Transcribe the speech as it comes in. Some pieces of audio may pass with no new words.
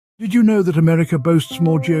Did you know that America boasts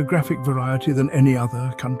more geographic variety than any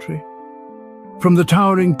other country? From the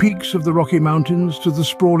towering peaks of the Rocky Mountains to the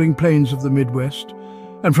sprawling plains of the Midwest,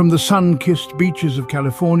 and from the sun-kissed beaches of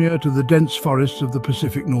California to the dense forests of the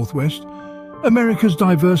Pacific Northwest, America's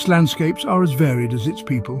diverse landscapes are as varied as its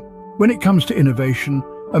people. When it comes to innovation,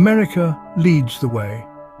 America leads the way.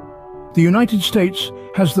 The United States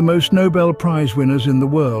has the most Nobel Prize winners in the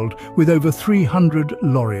world, with over 300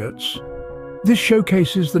 laureates. This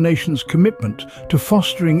showcases the nation's commitment to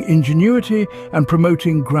fostering ingenuity and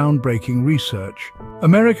promoting groundbreaking research.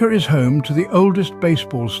 America is home to the oldest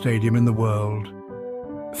baseball stadium in the world.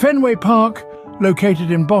 Fenway Park,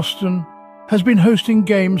 located in Boston, has been hosting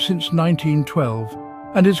games since 1912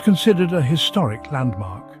 and is considered a historic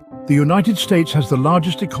landmark. The United States has the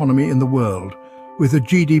largest economy in the world, with a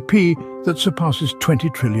GDP that surpasses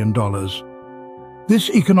 $20 trillion.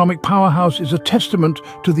 This economic powerhouse is a testament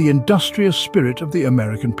to the industrious spirit of the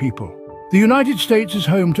American people. The United States is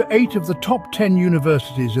home to 8 of the top 10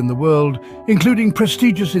 universities in the world, including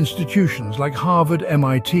prestigious institutions like Harvard,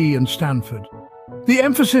 MIT, and Stanford. The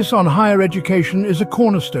emphasis on higher education is a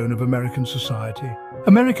cornerstone of American society.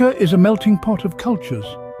 America is a melting pot of cultures.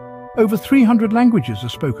 Over 300 languages are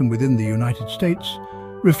spoken within the United States,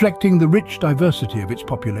 reflecting the rich diversity of its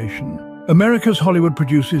population. America's Hollywood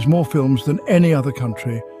produces more films than any other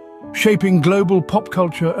country, shaping global pop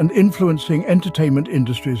culture and influencing entertainment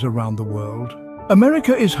industries around the world.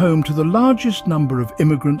 America is home to the largest number of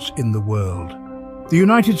immigrants in the world. The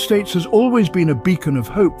United States has always been a beacon of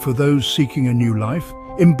hope for those seeking a new life,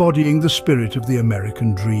 embodying the spirit of the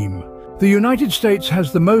American dream. The United States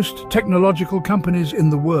has the most technological companies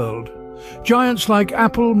in the world. Giants like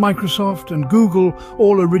Apple, Microsoft, and Google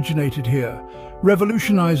all originated here,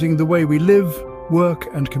 revolutionizing the way we live, work,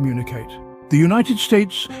 and communicate. The United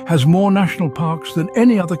States has more national parks than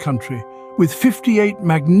any other country, with 58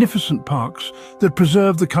 magnificent parks that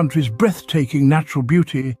preserve the country's breathtaking natural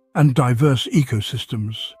beauty and diverse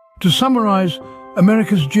ecosystems. To summarize,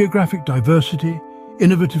 America's geographic diversity,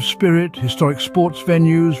 innovative spirit, historic sports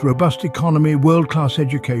venues, robust economy, world-class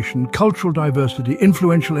education, cultural diversity,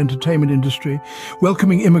 influential entertainment industry,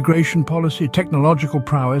 welcoming immigration policy, technological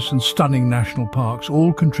prowess, and stunning national parks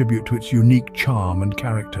all contribute to its unique charm and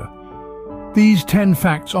character. These 10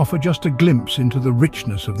 facts offer just a glimpse into the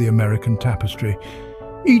richness of the American tapestry.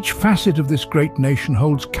 Each facet of this great nation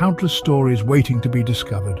holds countless stories waiting to be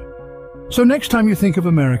discovered. So next time you think of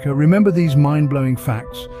America, remember these mind-blowing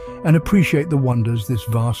facts and appreciate the wonders this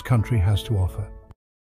vast country has to offer.